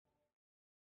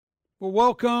Well,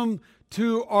 welcome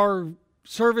to our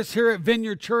service here at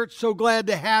Vineyard Church. So glad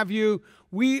to have you.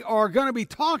 We are going to be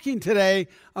talking today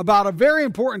about a very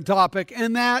important topic,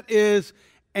 and that is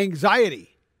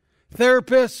anxiety.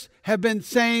 Therapists have been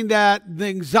saying that the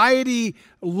anxiety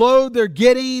load they're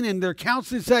getting in their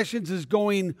counseling sessions is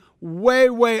going way,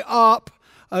 way up.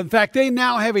 In fact, they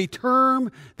now have a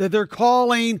term that they're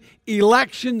calling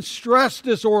election stress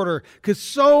disorder because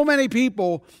so many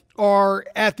people are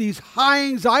at these high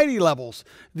anxiety levels.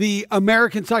 The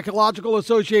American Psychological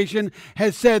Association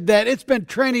has said that it's been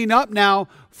trending up now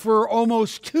for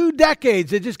almost 2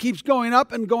 decades. It just keeps going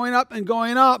up and going up and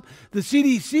going up. The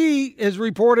CDC has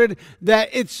reported that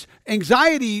its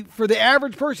anxiety for the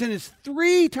average person is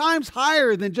 3 times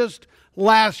higher than just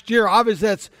last year. Obviously,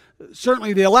 that's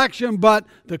certainly the election, but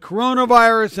the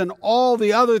coronavirus and all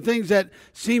the other things that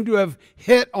seem to have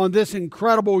hit on this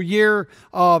incredible year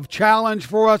of challenge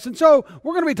for us. And so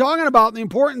we're going to be talking about the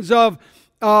importance of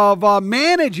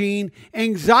managing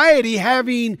anxiety,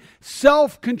 having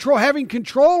self-control, having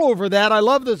control over that. I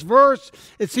love this verse.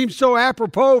 It seems so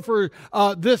apropos for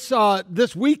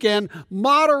this weekend.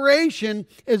 Moderation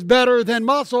is better than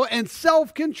muscle, and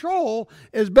self-control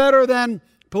is better than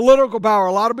political power.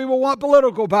 A lot of people want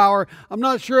political power. I'm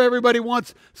not sure everybody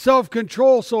wants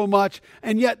self-control so much,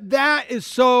 and yet that is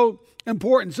so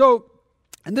important. So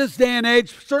in this day and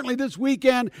age, certainly this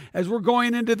weekend, as we're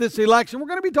going into this election, we're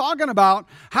going to be talking about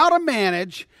how to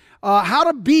manage, how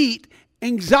to beat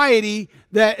anxiety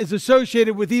that is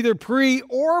associated with either pre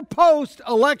or post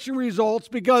election results,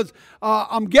 because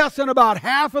I'm guessing about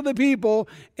half of the people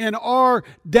in our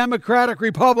democratic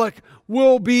republic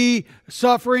will be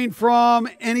suffering from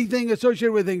anything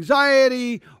associated with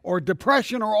anxiety or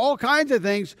depression or all kinds of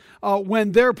things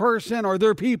when their person or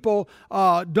their people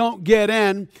don't get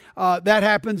in. That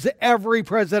happens every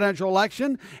presidential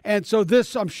election. And so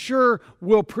this, I'm sure,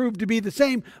 will prove to be the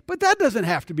same. But that doesn't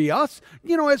have to be us.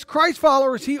 You know, as Christ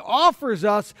followers, He offers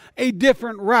us a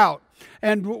different route.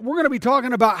 And we're going to be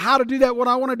talking about how to do that. What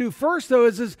I want to do first, though,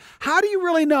 is how do you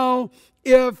really know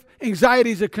if anxiety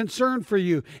is a concern for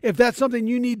you? If that's something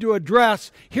you need to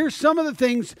address, here's some of the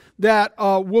things that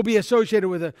will be associated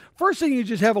with it. First thing, you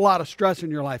just have a lot of stress in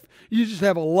your life. You just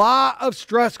have a lot of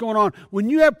stress going on. When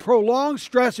you have prolonged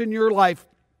stress in your life,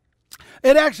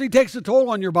 it actually takes a toll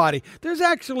on your body. There's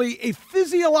actually a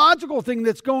physiological thing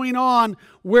that's going on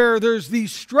where there's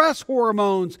these stress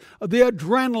hormones, the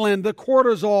adrenaline, the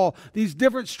cortisol, these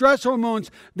different stress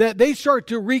hormones that they start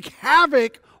to wreak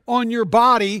havoc on your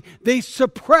body. They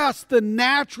suppress the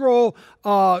natural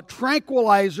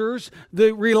tranquilizers,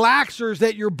 the relaxers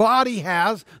that your body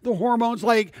has, the hormones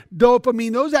like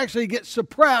dopamine. Those actually get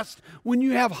suppressed when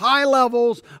you have high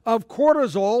levels of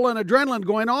cortisol and adrenaline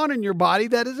going on in your body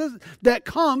that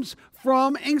comes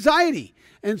from anxiety.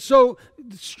 And so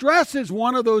stress is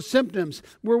one of those symptoms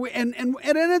where and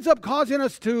it ends up causing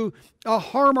us to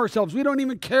harm ourselves. We don't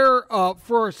even care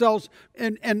for ourselves,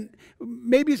 and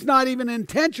maybe it's not even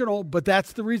intentional, but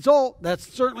that's the result.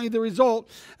 That's certainly the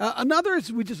result. Another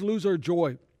is we just lose our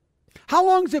joy. How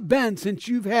long has it been since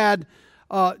you've had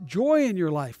joy in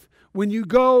your life? When you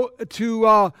go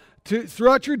to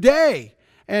throughout your day,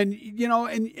 and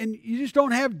you just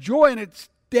don't have joy, and it's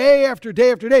day after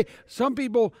day after day. Some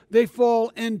people, they fall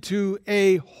into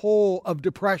a hole of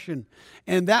depression,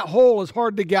 and that hole is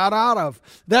hard to get out of.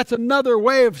 That's another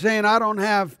way of saying I don't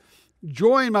have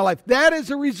joy in my life. That is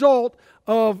a result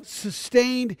of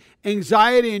sustained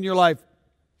anxiety in your life.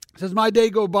 It says, my day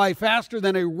go by faster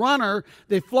than a runner.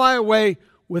 They fly away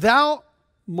without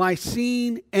my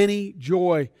seeing any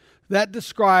joy. That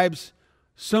describes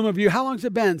some of you. How long has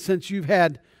it been since you've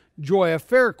had joy? A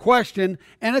fair question,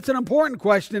 and it's an important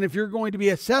question if you're going to be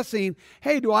assessing,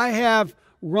 hey, do I have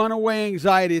runaway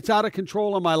anxiety? It's out of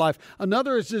control in my life.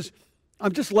 Another is just,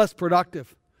 I'm just less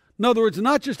productive. In other words,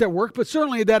 not just at work, but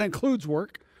certainly that includes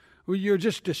work, where you're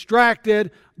just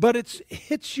distracted, but it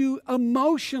hits you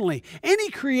emotionally. Any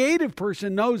creative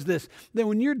person knows this, that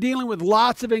when you're dealing with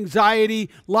lots of anxiety,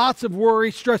 lots of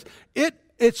worry, stress, it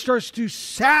starts to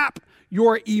sap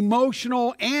your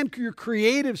emotional and your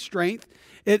creative strength.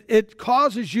 It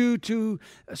causes you to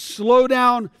slow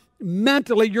down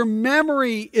mentally. Your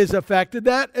memory is affected.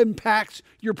 That impacts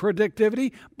your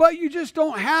productivity, but you just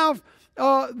don't have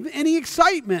any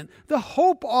excitement. The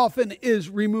hope often is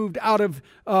removed out of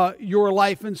your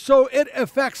life, and so it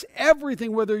affects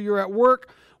everything, whether you're at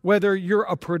work, whether you're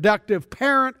a productive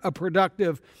parent, a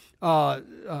productive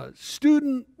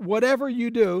student, whatever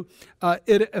you do,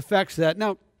 it affects that.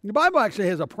 Now, the Bible actually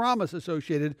has a promise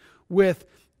associated with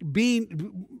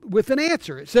an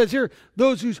answer. It says here,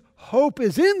 those whose hope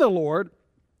is in the Lord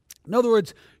In other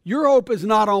words, your hope is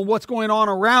not on what's going on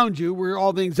around you, where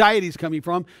all the anxiety is coming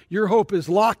from. Your hope is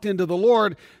locked into the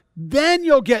Lord. Then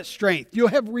you'll get strength. You'll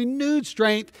have renewed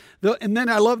strength. And then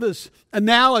I love this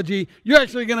analogy. You're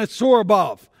actually going to soar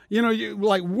above. You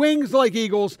like wings like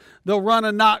eagles. They'll run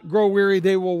and not grow weary.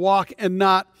 They will walk and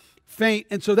not faint.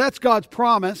 And so that's God's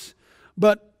promise.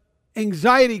 But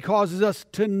anxiety causes us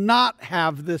to not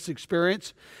have this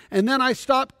experience. And then I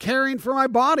stop caring for my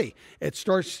body. It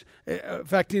starts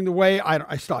affecting the way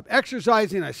I stop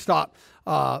exercising. I stop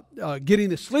getting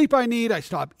the sleep I need. I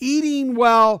stop eating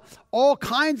well, all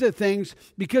kinds of things,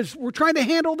 because we're trying to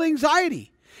handle the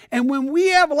anxiety. And when we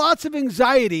have lots of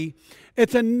anxiety,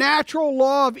 it's a natural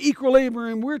law of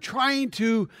equilibrium. We're trying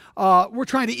to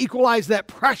equalize that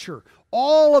pressure,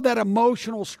 all of that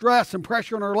emotional stress and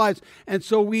pressure in our lives. And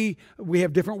so we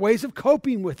have different ways of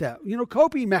coping with that,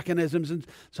 coping mechanisms. And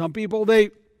some people,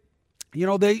 they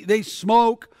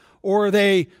smoke, or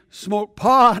they smoke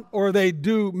pot, or they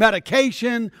do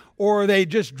medication, or they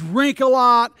just drink a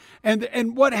lot.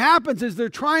 And what happens is they're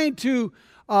trying to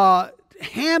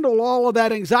handle all of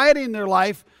that anxiety in their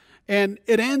life, and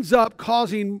it ends up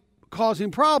causing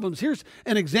problems. Here's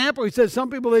an example. He says some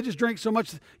people, they just drink so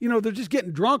much, they're just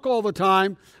getting drunk all the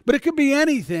time. But it could be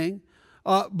anything.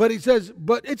 But he says,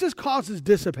 but it just causes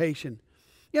dissipation.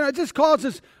 It just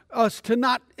causes us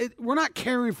to we're not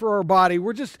caring for our body.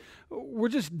 We're just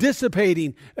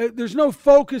dissipating. There's no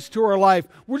focus to our life.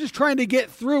 We're just trying to get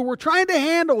through. We're trying to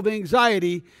handle the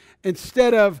anxiety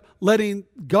instead of letting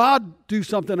God do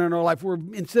something in our life.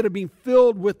 Instead of being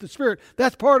filled with the Spirit.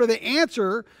 That's part of the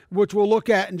answer, which we'll look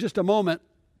at in just a moment.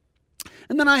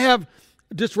 And then I have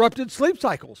disrupted sleep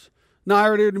cycles. Now, I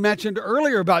already mentioned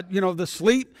earlier about, the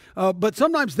sleep, but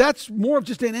sometimes that's more of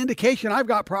just an indication I've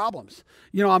got problems.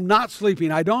 I'm not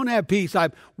sleeping. I don't have peace.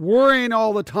 I'm worrying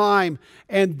all the time.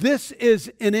 And this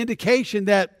is an indication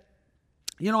that,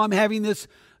 I'm having this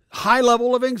high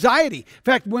level of anxiety. In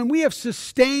fact, when we have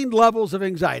sustained levels of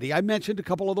anxiety, I mentioned a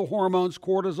couple of the hormones,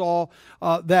 cortisol,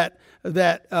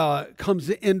 that comes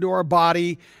into our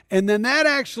body, and then that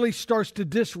actually starts to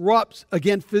disrupt,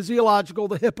 again,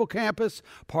 the hippocampus,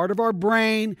 part of our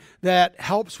brain that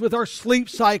helps with our sleep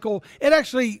cycle. It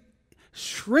actually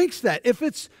shrinks that. If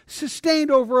it's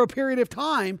sustained over a period of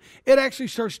time, it actually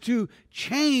starts to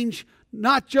change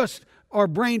not just our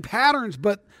brain patterns,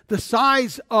 but the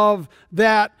size of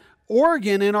that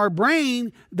organ in our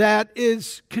brain that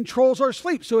controls our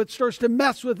sleep. So it starts to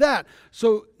mess with that.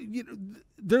 So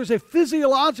there's a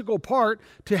physiological part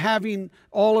to having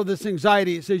all of this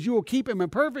anxiety. It says you will keep him in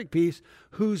perfect peace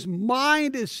whose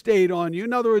mind is stayed on you.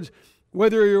 In other words,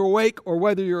 whether you're awake or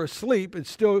whether you're asleep, it's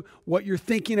still what you're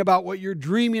thinking about, what you're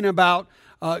dreaming about.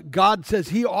 God says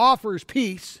he offers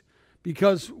peace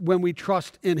because when we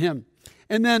trust in him.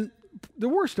 And then the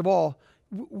worst of all,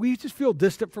 we just feel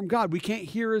distant from God. We can't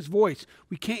hear his voice.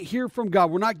 We can't hear from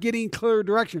God. We're not getting clear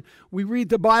direction. We read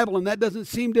the Bible and that doesn't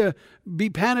seem to be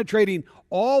penetrating.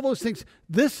 All those things.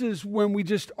 This is when we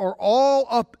just are all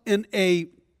up in a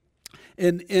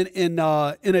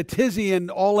tizzy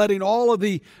and all letting all of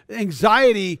the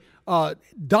anxiety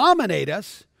dominate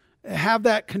us, have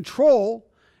that control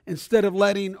instead of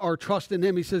letting our trust in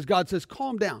him. God says,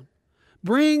 calm down.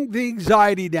 Bring the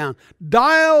anxiety down.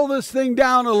 Dial this thing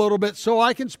down a little bit so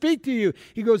I can speak to you.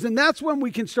 He goes, and that's when we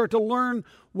can start to learn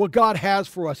what God has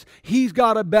for us. He's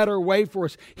got a better way for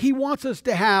us. He wants us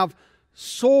to have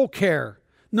soul care.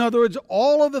 In other words,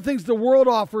 all of the things the world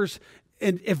offers,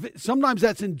 and sometimes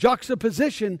that's in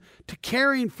juxtaposition to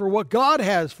caring for what God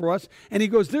has for us. And he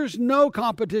goes, there's no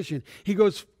competition. He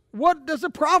goes, what does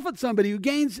it profit somebody who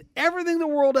gains everything the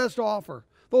world has to offer?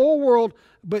 The whole world,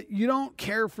 but you don't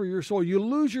care for your soul. You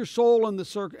lose your soul in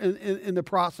the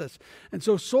process. And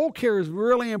so soul care is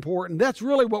really important. That's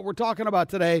really what we're talking about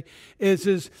today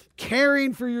is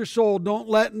caring for your soul. Not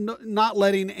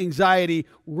letting anxiety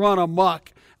run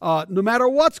amok, no matter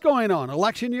what's going on,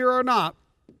 election year or not.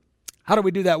 How do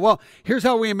we do that? Well, here's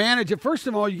how we manage it. First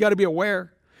of all, you got to be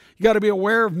aware. You got to be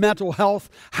aware of mental health.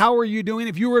 How are you doing?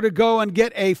 If you were to go and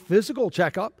get a physical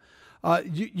checkup,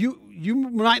 you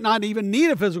might not even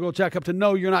need a physical checkup to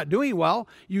know you're not doing well.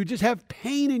 You just have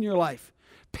pain in your life.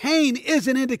 Pain is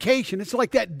an indication. It's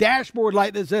like that dashboard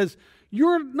light that says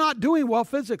you're not doing well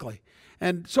physically.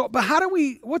 And so, but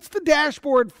what's the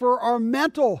dashboard for our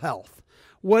mental health?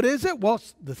 What is it? Well,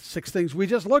 it's the 6 things we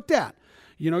just looked at.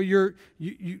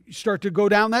 You start to go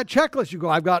down that checklist. You go,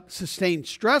 I've got sustained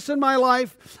stress in my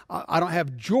life. I don't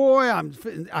have joy.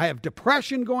 I have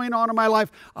depression going on in my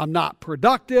life. I'm not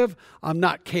productive. I'm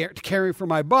not caring for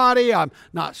my body. I'm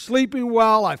not sleeping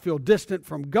well. I feel distant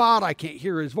from God. I can't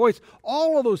hear his voice.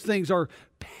 All of those things are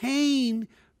pain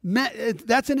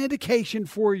that's an indication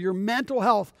for your mental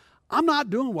health. I'm not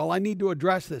doing well. I need to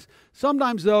address this.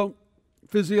 Sometimes, though,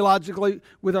 physiologically,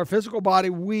 with our physical body,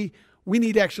 we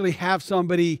need to actually have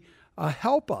somebody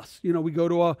help us. We go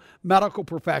to a medical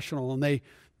professional and they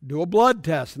do a blood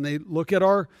test and they look at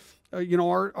our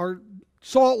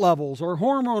salt levels, our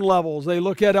hormone levels. They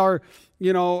look at our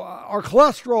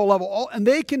cholesterol level, and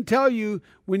they can tell you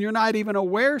when you're not even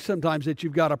aware sometimes that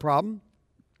you've got a problem.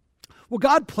 Well,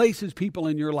 God places people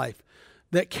in your life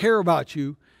that care about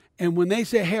you. And when they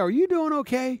say, hey, are you doing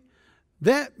okay?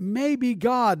 That may be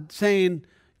God saying,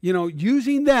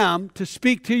 using them to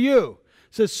speak to you.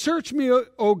 It says, search me,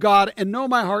 O God, and know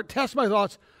my heart. Test my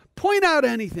thoughts. Point out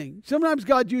anything. Sometimes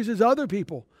God uses other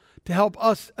people to help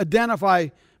us identify,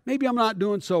 maybe I'm not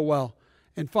doing so well,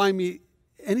 and find me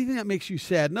anything that makes you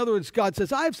sad. In other words, God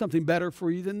says, I have something better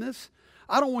for you than this.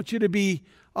 I don't want you to be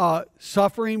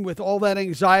suffering with all that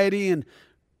anxiety and,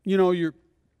 you're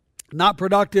not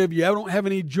productive, you don't have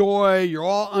any joy, you're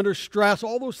all under stress,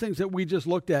 all those things that we just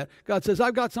looked at. God says,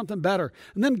 I've got something better.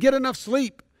 And then get enough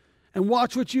sleep and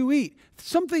watch what you eat.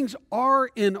 Some things are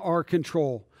in our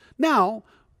control. Now,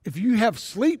 if you have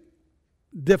sleep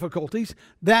difficulties,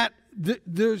 it's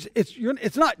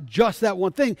not just that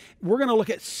one thing. We're going to look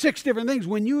at 6 different things.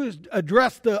 When you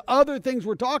address the other things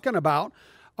we're talking about,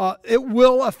 it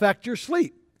will affect your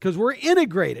sleep. Because we're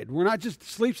integrated. We're not just,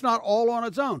 sleep's not all on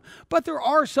its own. But there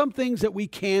are some things that we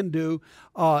can do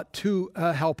to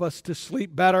help us to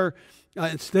sleep better.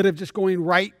 Instead of just going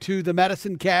right to the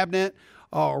medicine cabinet,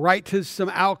 right to some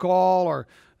alcohol or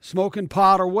smoking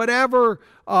pot or whatever,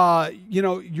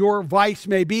 your vice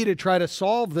may be to try to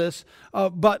solve this.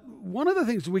 But one of the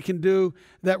things we can do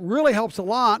that really helps a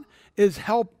lot is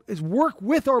work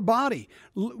with our body.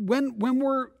 When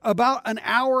we're about an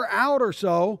hour out or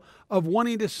so of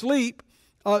wanting to sleep,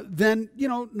 then,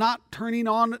 not turning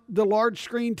on the large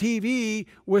screen TV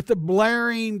with the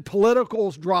blaring political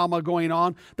drama going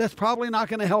on, that's probably not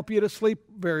going to help you to sleep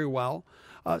very well.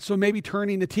 So maybe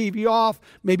turning the TV off,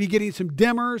 maybe getting some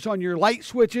dimmers on your light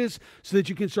switches so that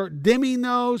you can start dimming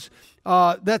those.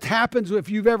 That happens if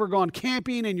you've ever gone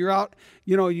camping and you're out,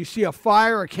 you see a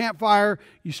fire, a campfire,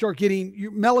 you start getting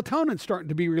your melatonin starting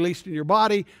to be released in your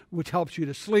body, which helps you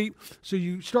to sleep. So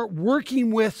you start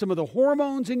working with some of the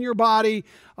hormones in your body,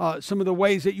 some of the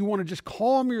ways that you want to just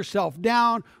calm yourself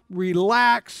down,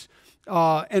 relax,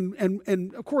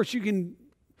 and of course you can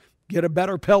get a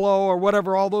better pillow or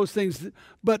whatever, all those things.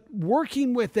 But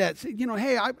working with that,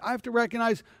 hey, I have to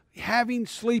recognize having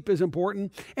sleep is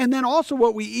important. And then also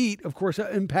what we eat, of course,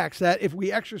 impacts that. If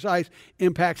we exercise,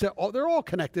 impacts that. They're all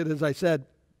connected, as I said.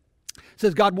 It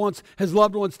says God wants his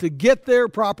loved ones to get their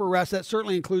proper rest. That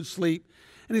certainly includes sleep.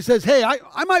 And he says, hey,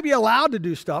 I might be allowed to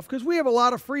do stuff because we have a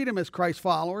lot of freedom as Christ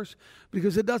followers,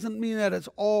 because it doesn't mean that it's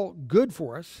all good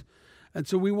for us. And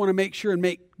so we want to make sure and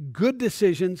make good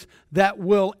decisions that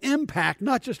will impact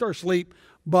not just our sleep,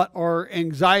 but our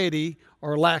anxiety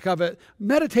or lack of it.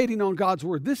 Meditating on God's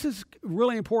word. This is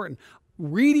really important.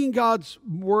 Reading God's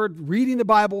word, reading the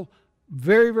Bible,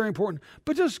 very, very important.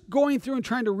 But just going through and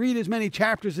trying to read as many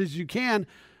chapters as you can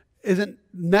isn't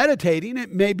meditating.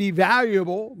 It may be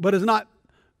valuable, but it's not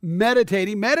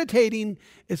meditating. Meditating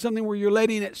is something where you're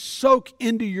letting it soak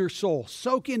into your soul,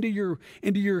 soak into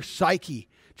your psyche.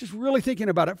 Just really thinking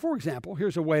about it. For example,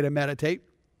 here's a way to meditate.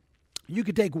 You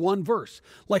could take one verse,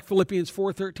 like Philippians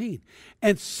 4:13,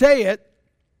 and say it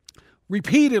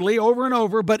repeatedly over and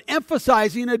over, but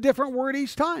emphasizing a different word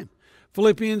each time.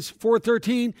 Philippians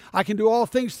 4:13, I can do all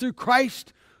things through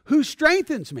Christ who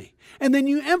strengthens me. And then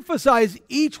you emphasize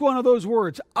each one of those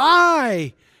words.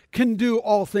 I can do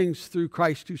all things through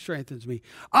Christ who strengthens me.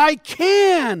 I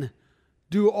can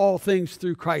do all things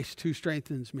through Christ who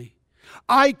strengthens me.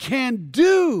 I can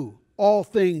do all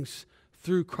things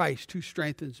through Christ who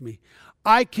strengthens me.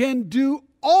 I can do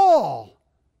all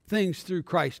things through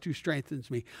Christ who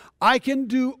strengthens me. I can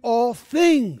do all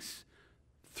things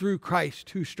through Christ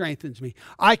who strengthens me.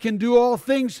 I can do all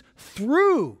things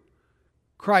through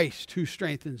Christ who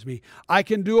strengthens me. I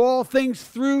can do all things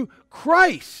through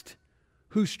Christ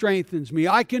who strengthens me.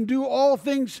 I can do all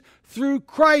things through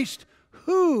Christ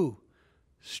who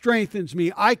strengthens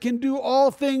me. I can do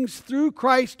all things through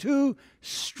Christ who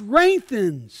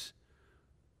strengthens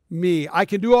me. I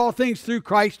can do all things through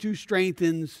Christ who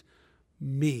strengthens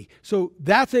me. So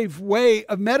that's a way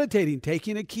of meditating,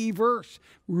 taking a key verse,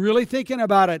 really thinking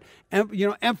about it, and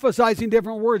emphasizing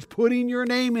different words, putting your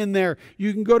name in there.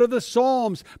 You can go to the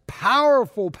Psalms,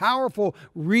 powerful,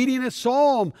 reading a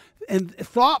psalm and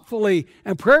thoughtfully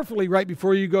and prayerfully right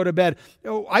before you go to bed.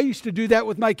 I used to do that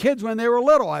with my kids when they were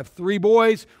little. I have 3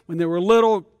 boys. When they were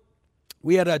little,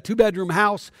 We had a 2-bedroom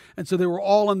house, and so they were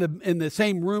all in the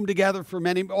same room together for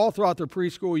all throughout their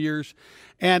preschool years.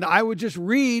 And I would just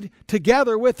read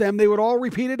together with them. They would all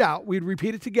repeat it out. We'd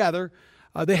repeat it together.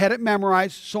 They had it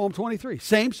memorized, Psalm 23.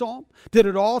 Same psalm. Did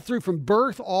it all through from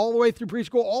birth, all the way through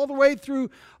preschool, all the way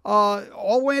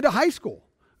into high school.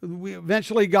 We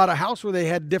eventually got a house where they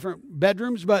had different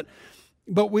bedrooms,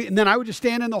 and then I would just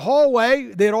stand in the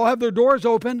hallway. They'd all have their doors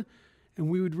open, and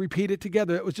we would repeat it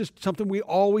together. It was just something we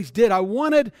always did. I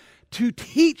wanted to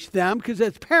teach them, because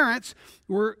as parents,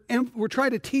 we're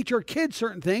trying to teach our kids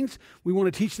certain things. We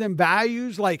want to teach them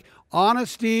values like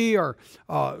honesty or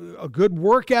a good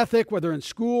work ethic, whether in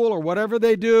school or whatever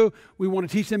they do. We want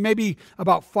to teach them maybe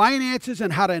about finances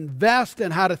and how to invest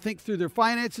and how to think through their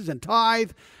finances and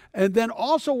tithe. And then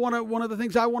also one of the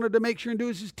things I wanted to make sure and do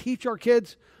is just teach our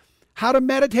kids how to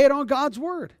meditate on God's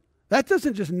Word. That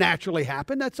doesn't just naturally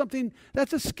happen. That's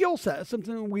a skill set. It's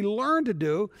something we learn to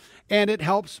do, and it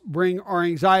helps bring our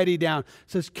anxiety down. It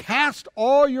says, cast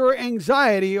all your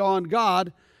anxiety on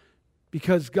God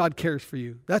because God cares for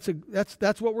you. That's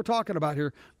what we're talking about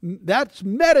here. That's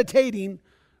meditating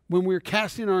when we're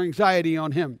casting our anxiety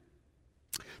on Him.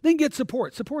 Then get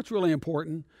support. Support's really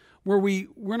important, where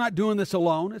we're not doing this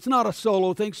alone. It's not a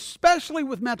solo thing, especially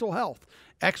with mental health.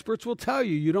 Experts will tell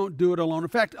you you don't do it alone. In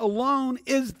fact, alone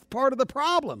is part of the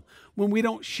problem. When we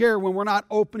don't share, when we're not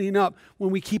opening up, when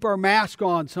we keep our mask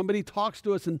on, somebody talks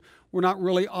to us and we're not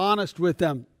really honest with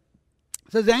them.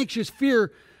 It says anxious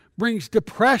fear brings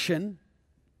depression,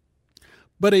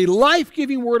 but a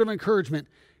life-giving word of encouragement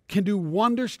can do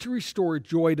wonders to restore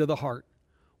joy to the heart.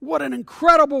 What an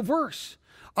incredible verse.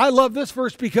 I love this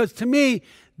verse because to me,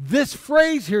 this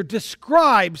phrase here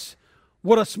describes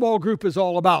what a small group is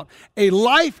all about. A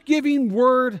life-giving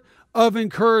word of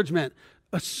encouragement.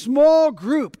 A small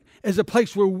group is a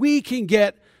place where we can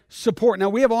get support. Now,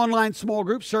 we have online small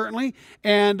groups, certainly,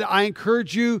 and I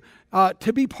encourage you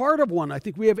to be part of one. I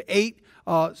think we have 8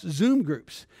 Zoom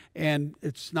groups, and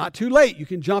it's not too late. You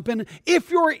can jump in.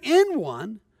 If you're in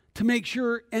one, to make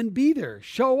sure and be there.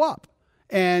 Show up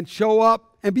and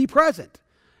be present.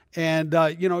 And,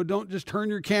 don't just turn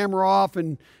your camera off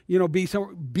and,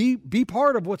 be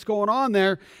part of what's going on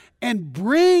there, and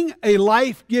bring a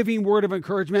life-giving word of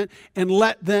encouragement and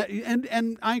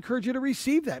and I encourage you to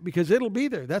receive that because it'll be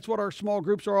there. That's what our small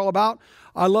groups are all about.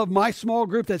 I love my small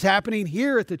group that's happening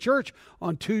here at the church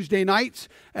on Tuesday nights.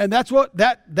 And that's what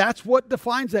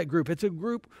defines that group. It's a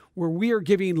group where we are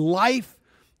giving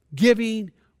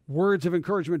life-giving words of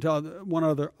encouragement to one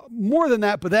another. More than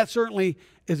that, but that certainly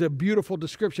is a beautiful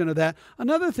description of that.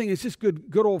 Another thing is just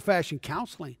good old-fashioned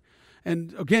counseling.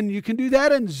 And again, you can do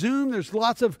that in Zoom. There's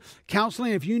lots of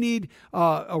counseling. If you need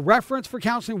a reference for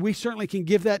counseling, we certainly can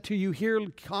give that to you here.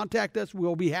 Contact us.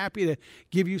 We'll be happy to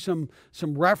give you some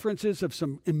references of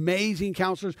some amazing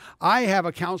counselors. I have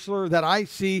a counselor that I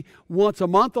see once a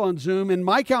month on Zoom, and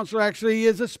my counselor actually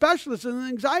is a specialist in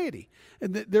anxiety.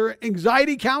 And they're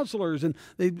anxiety counselors, and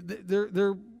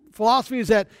their philosophy is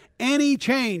that any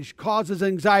change causes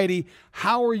anxiety.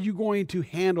 How are you going to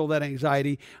handle that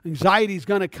anxiety? Anxiety is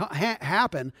going to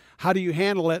happen. How do you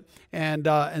handle it? And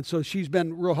so she's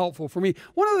been real helpful for me.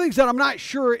 One of the things that I'm not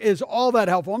sure is all that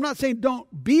helpful. I'm not saying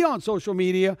don't be on social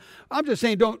media. I'm just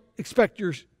saying don't expect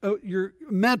your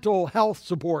mental health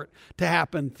support to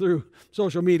happen through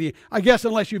social media. I guess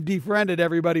unless you've defriended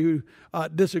everybody who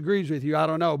disagrees with you. I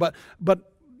don't know. But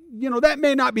that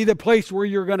may not be the place where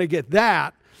you're going to get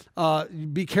that.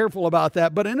 Be careful about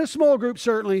that. But in a small group,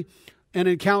 certainly, and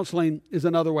in counseling is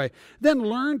another way. Then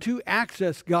learn to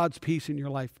access God's peace in your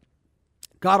life.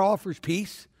 God offers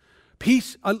peace.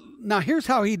 Peace, now here's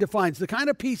how he defines. The kind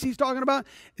of peace he's talking about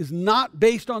is not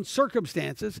based on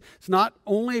circumstances. It's not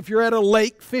only if you're at a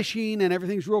lake fishing and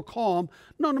everything's real calm.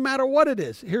 No matter what it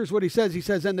is. Here's what he says. He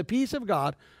says, and the peace of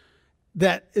God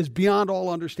that is beyond all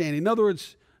understanding. In other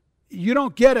words, you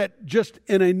don't get it just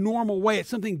in a normal way. It's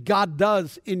something God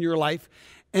does in your life.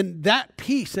 And that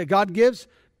peace that God gives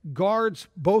guards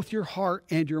both your heart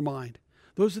and your mind.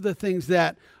 Those are the things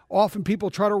that often people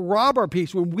try to rob our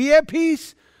peace. When we have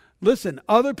peace, listen,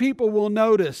 other people will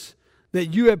notice that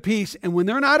you have peace. And when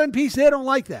they're not in peace, they don't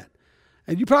like that.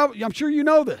 And I'm sure you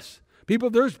know this.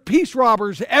 There's peace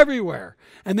robbers everywhere,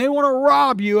 and they want to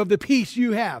rob you of the peace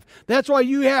you have. That's why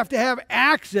you have to have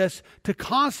access to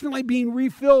constantly being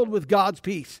refilled with God's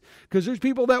peace, because there's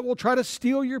people that will try to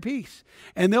steal your peace,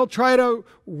 and they'll try to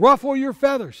ruffle your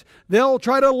feathers. They'll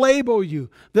try to label you.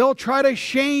 They'll try to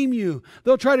shame you.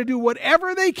 They'll try to do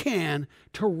whatever they can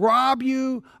to rob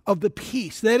you of the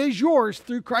peace that is yours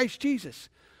through Christ Jesus.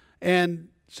 And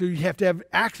so you have to have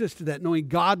access to that, knowing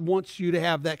God wants you to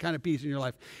have that kind of peace in your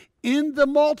life. In the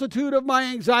multitude of my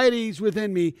anxieties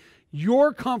within me,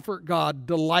 your comfort, God,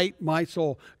 delight my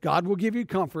soul. God will give you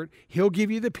comfort. He'll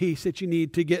give you the peace that you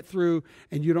need to get through,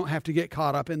 and you don't have to get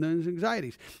caught up in those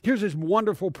anxieties. Here's this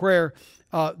wonderful prayer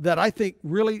that I think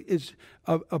really is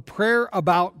a prayer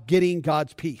about getting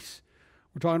God's peace.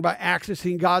 We're talking about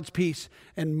accessing God's peace,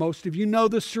 and most of you know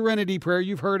the serenity prayer.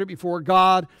 You've heard it before.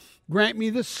 God, grant me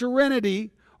the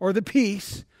serenity or the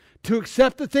peace to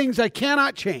accept the things I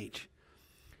cannot change,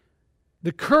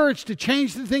 the courage to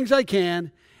change the things I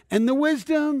can, and the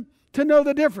wisdom to know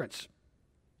the difference.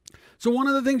 So one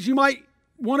of the things you might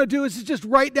want to do is just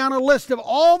write down a list of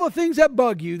all the things that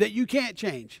bug you that you can't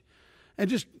change. And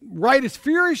just write as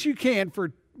furious as you can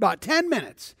for about 10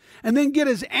 minutes. And then get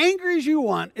as angry as you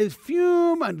want, as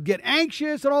fume and get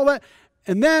anxious and all that.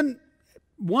 And then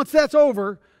once that's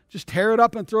over, just tear it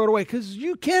up and throw it away, because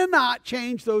you cannot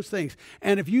change those things.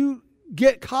 And if you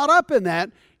get caught up in that,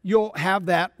 you'll have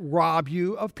that rob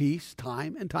you of peace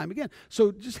time and time again.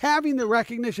 So just having the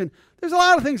recognition, there's a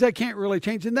lot of things I can't really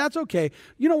change, and that's okay.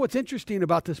 You know what's interesting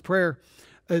about this prayer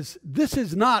is this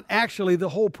is not actually the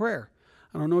whole prayer.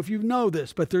 I don't know if you know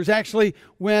this, but there's actually,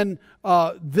 when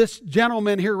this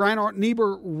gentleman here, Reinhard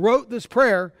Niebuhr, wrote this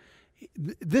prayer,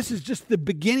 this is just the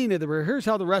beginning of the prayer. Here's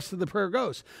how the rest of the prayer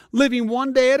goes. Living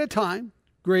one day at a time,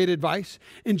 great advice.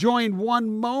 Enjoying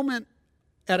one moment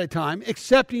at a time.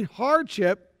 Accepting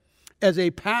hardship as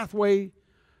a pathway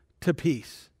to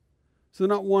peace. So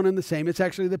they're not one and the same. It's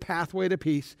actually the pathway to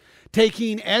peace.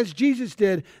 Taking, as Jesus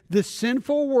did, the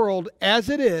sinful world as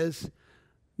it is,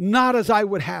 not as I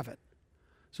would have it.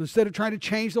 So instead of trying to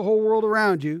change the whole world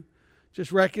around you,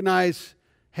 just recognize,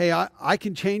 hey, I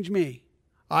can change me.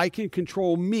 I can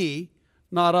control me,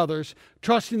 not others.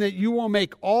 Trusting that you will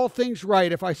make all things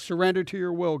right if I surrender to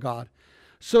your will, God,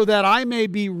 so that I may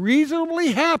be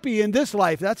reasonably happy in this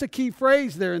life. That's a key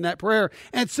phrase there in that prayer.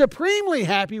 And supremely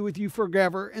happy with you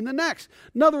forever in the next.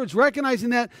 In other words,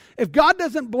 recognizing that if God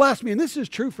doesn't bless me, and this is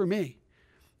true for me,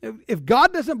 if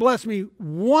God doesn't bless me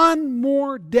one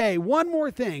more day, one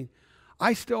more thing,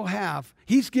 I still have.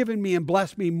 He's given me and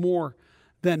blessed me more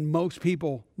than most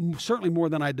people, certainly more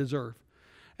than I deserve.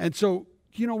 And so,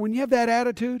 when you have that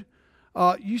attitude,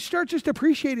 you start just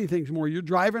appreciating things more. You're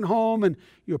driving home and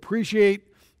you appreciate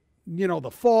the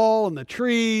fall and the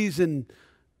trees and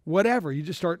whatever. You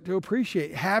just start to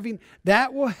appreciate having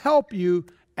that will help you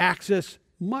access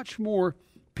much more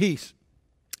peace.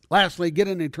 Lastly, get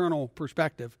an eternal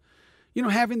perspective.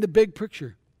 Having the big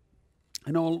picture. I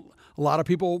know a lot of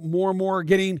people more and more are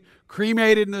getting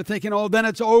cremated and they're thinking, oh, then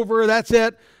it's over. That's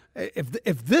it.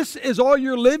 If this is all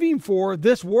you're living for,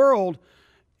 this world,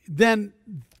 then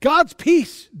God's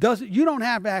peace you don't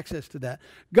have access to that.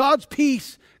 God's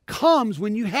peace comes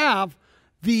when you have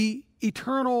the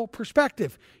eternal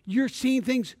perspective. You're seeing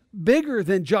things bigger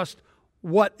than just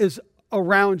what is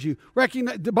around you.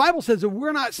 The Bible says that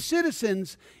we're not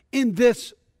citizens in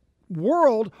this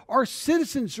world. Our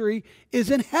citizenry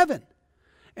is in heaven.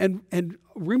 And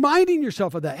reminding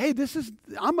yourself of that. Hey,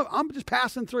 I'm just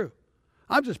passing through.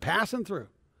 I'm just passing through.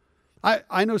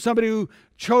 I know somebody who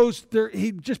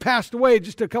he just passed away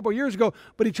just a couple of years ago,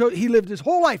 but he lived his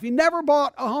whole life. He never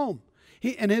bought a home.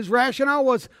 And his rationale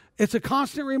was, it's a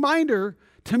constant reminder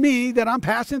to me that I'm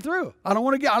passing through. I don't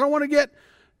want to get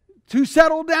too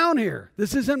settled down here.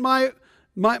 This isn't my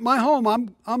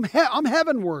home. I'm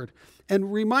heavenward.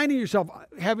 And reminding yourself,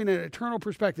 having an eternal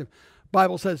perspective.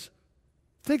 Bible says,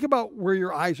 think about where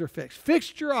your eyes are fixed.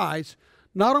 Fix your eyes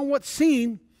not on what's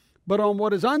seen, but on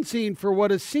what is unseen. For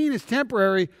what is seen is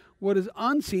temporary. What is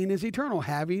unseen is eternal.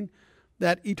 Having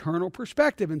that eternal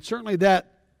perspective. And certainly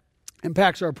that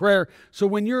impacts our prayer. So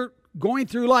when you're going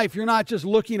through life, you're not just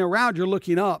looking around, you're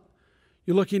looking up.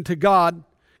 You're looking to God.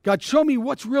 God, show me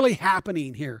what's really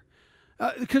happening here.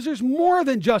 Because there's more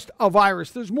than just a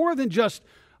virus. There's more than just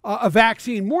a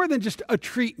vaccine, more than just a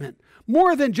treatment,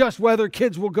 more than just whether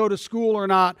kids will go to school or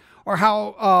not, or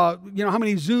how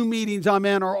many Zoom meetings I'm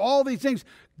in, or all these things.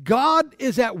 God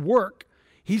is at work.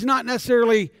 He's not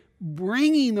necessarily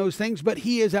bringing those things, but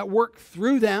He is at work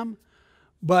through them.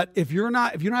 But if you don't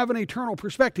have an eternal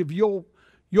perspective, you'll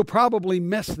probably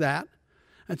miss that.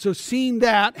 And so seeing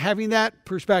that, having that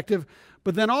perspective,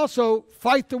 but then also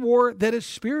fight the war that is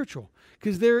spiritual,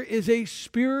 because there is a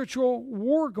spiritual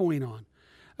war going on.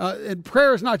 And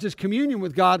prayer is not just communion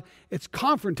with God, it's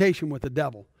confrontation with the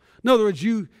devil. In other words,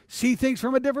 you see things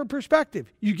from a different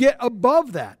perspective. You get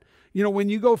above that. When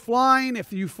you go flying,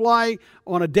 if you fly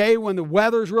on a day when the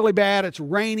weather's really bad, it's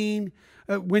raining,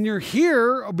 when you're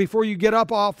here, before you get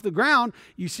up off the ground,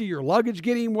 you see your luggage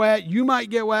getting wet. You might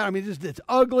get wet. It's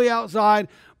ugly outside.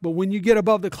 But when you get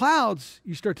above the clouds,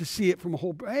 you start to see it from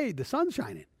hey, the sun's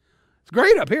shining. It's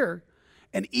great up here.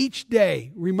 And each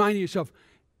day, remind yourself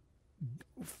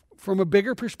from a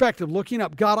bigger perspective, looking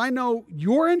up, God, I know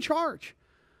you're in charge.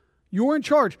 You're in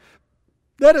charge.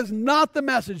 That is not the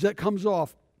message that comes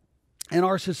off in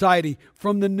our society,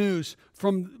 from the news,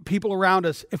 from people around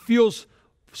us. It feels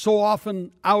so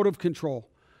often out of control.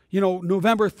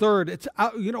 November 3rd, it's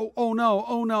out, oh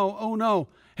no.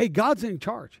 Hey, God's in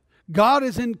charge. God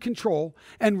is in control,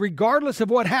 and regardless of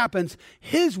what happens,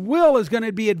 His will is going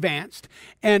to be advanced,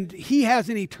 and He has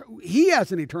an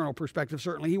eternal perspective,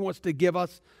 certainly. He wants to give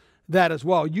us that as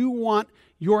well. You want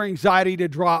your anxiety to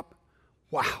drop.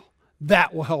 Wow,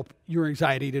 that will help your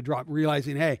anxiety to drop,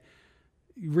 realizing, hey,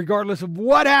 regardless of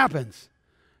what happens,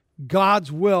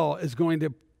 God's will is going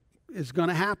to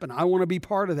happen. I want to be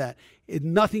part of that.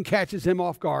 Nothing catches Him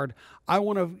off guard. I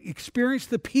want to experience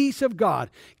the peace of God.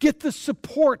 Get the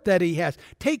support that He has.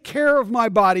 Take care of my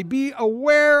body. Be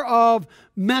aware of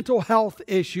mental health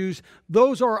issues.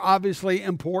 Those are obviously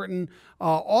important.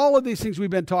 All of these things we've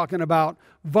been talking about,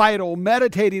 vital,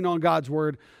 meditating on God's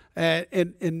Word,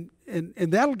 and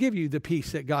that'll give you the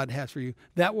peace that God has for you.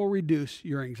 That will reduce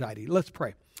your anxiety. Let's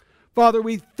pray. Father,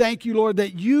 we thank you, Lord,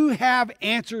 that you have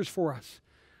answers for us.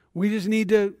 We just need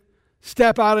to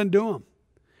step out and do them.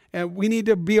 And we need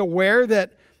to be aware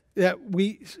that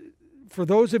we, for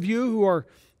those of you who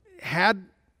had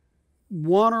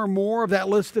one or more of that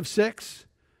list of 6,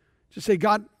 just say,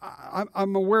 God,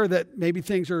 I'm aware that maybe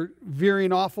things are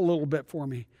veering off a little bit for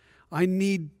me. I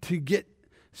need to get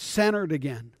centered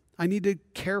again. I need to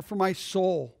care for my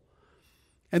soul.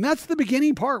 And that's the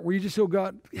beginning part where you just say, oh,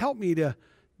 God, help me to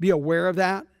be aware of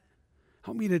that.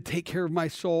 Help me to take care of my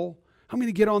soul. Help me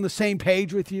to get on the same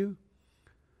page with you.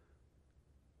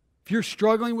 If you're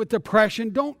struggling with depression,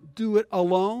 don't do it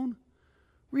alone.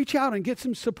 Reach out and get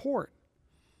some support.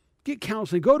 Get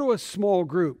counseling. Go to a small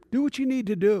group. Do what you need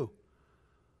to do.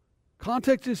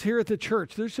 Contact us here at the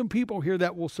church. There's some people here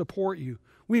that will support you.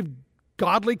 We have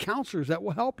godly counselors that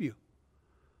will help you.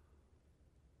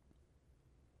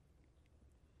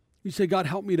 You say, God,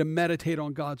 help me to meditate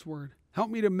on God's Word. Help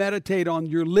me to meditate on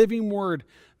your living Word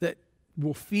that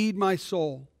will feed my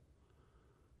soul.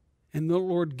 And the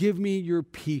Lord, give me your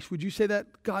peace. Would you say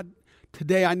that? God,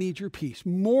 today I need your peace.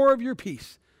 More of your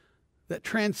peace that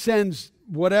transcends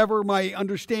whatever my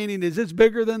understanding is. It's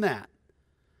bigger than that.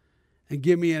 And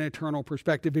give me an eternal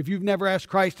perspective. If you've never asked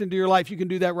Christ into your life, you can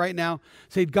do that right now.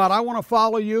 Say, God, I want to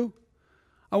follow you.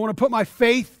 I want to put my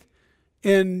faith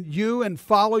in you and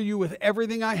follow you with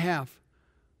everything I have.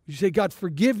 You say, God,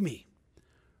 forgive me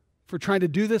for trying to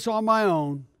do this on my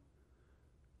own.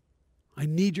 I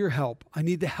need your help. I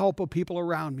need the help of people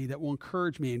around me that will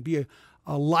encourage me and be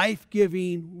a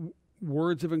life-giving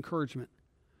words of encouragement.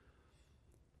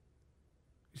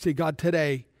 You say, God,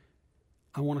 today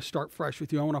I want to start fresh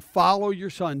with you. I want to follow your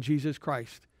Son, Jesus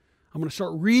Christ. I'm going to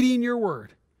start reading your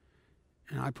Word.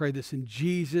 And I pray this in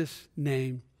Jesus'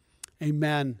 name.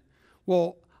 Amen.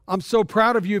 Well, I'm so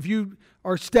proud of you if you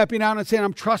are stepping out and saying,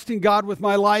 I'm trusting God with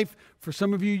my life. For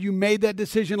some of you, you made that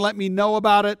decision. Let me know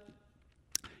about it.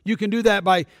 You can do that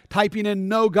by typing in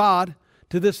 "Know God"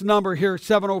 to this number here,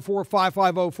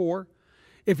 704-5504.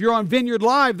 If you're on Vineyard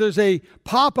Live, there's a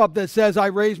pop-up that says, I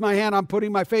raise my hand, I'm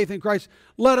putting my faith in Christ.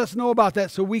 Let us know about that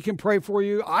so we can pray for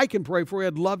you. I can pray for you.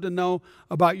 I'd love to know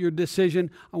about your decision.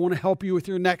 I want to help you with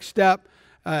your next step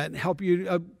and help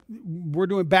you. We're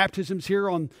doing baptisms here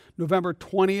on November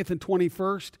 20th and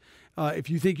 21st. If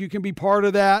you think you can be part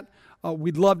of that,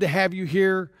 we'd love to have you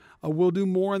here. We'll do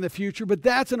more in the future, but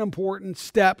that's an important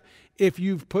step if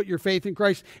you've put your faith in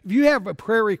Christ. If you have a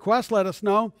prayer request, let us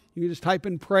know. You can just type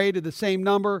in "pray" to the same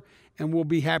number, and we'll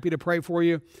be happy to pray for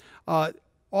you.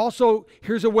 Also,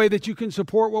 here's a way that you can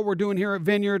support what we're doing here at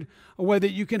Vineyard, a way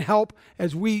that you can help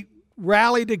as we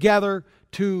rally together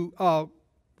to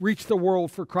reach the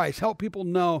world for Christ, help people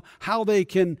know how they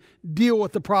can deal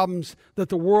with the problems that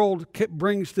the world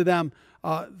brings to them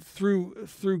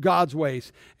through God's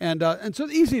ways. And so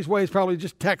the easiest way is probably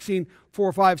just texting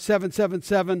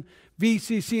 45777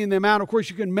 VCC and the amount. Of course,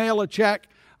 you can mail a check.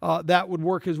 That would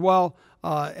work as well.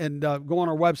 And go on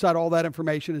our website. All that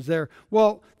information is there.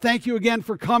 Well, thank you again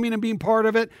for coming and being part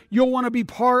of it. You'll want to be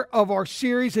part of our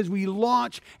series as we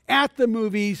launch at the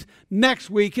movies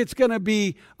next week. It's going to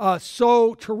be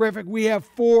so terrific. We have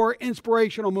 4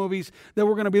 inspirational movies that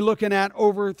we're going to be looking at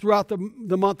throughout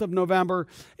the month of November.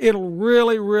 It'll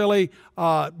really, really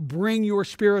bring your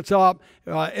spirits up.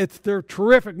 They're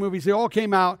terrific movies. They all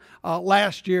came out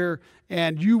last year.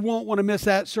 And you won't want to miss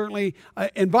that. Certainly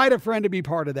invite a friend to be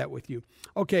part of that with you.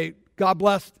 Okay, God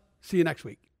bless. See you next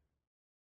week.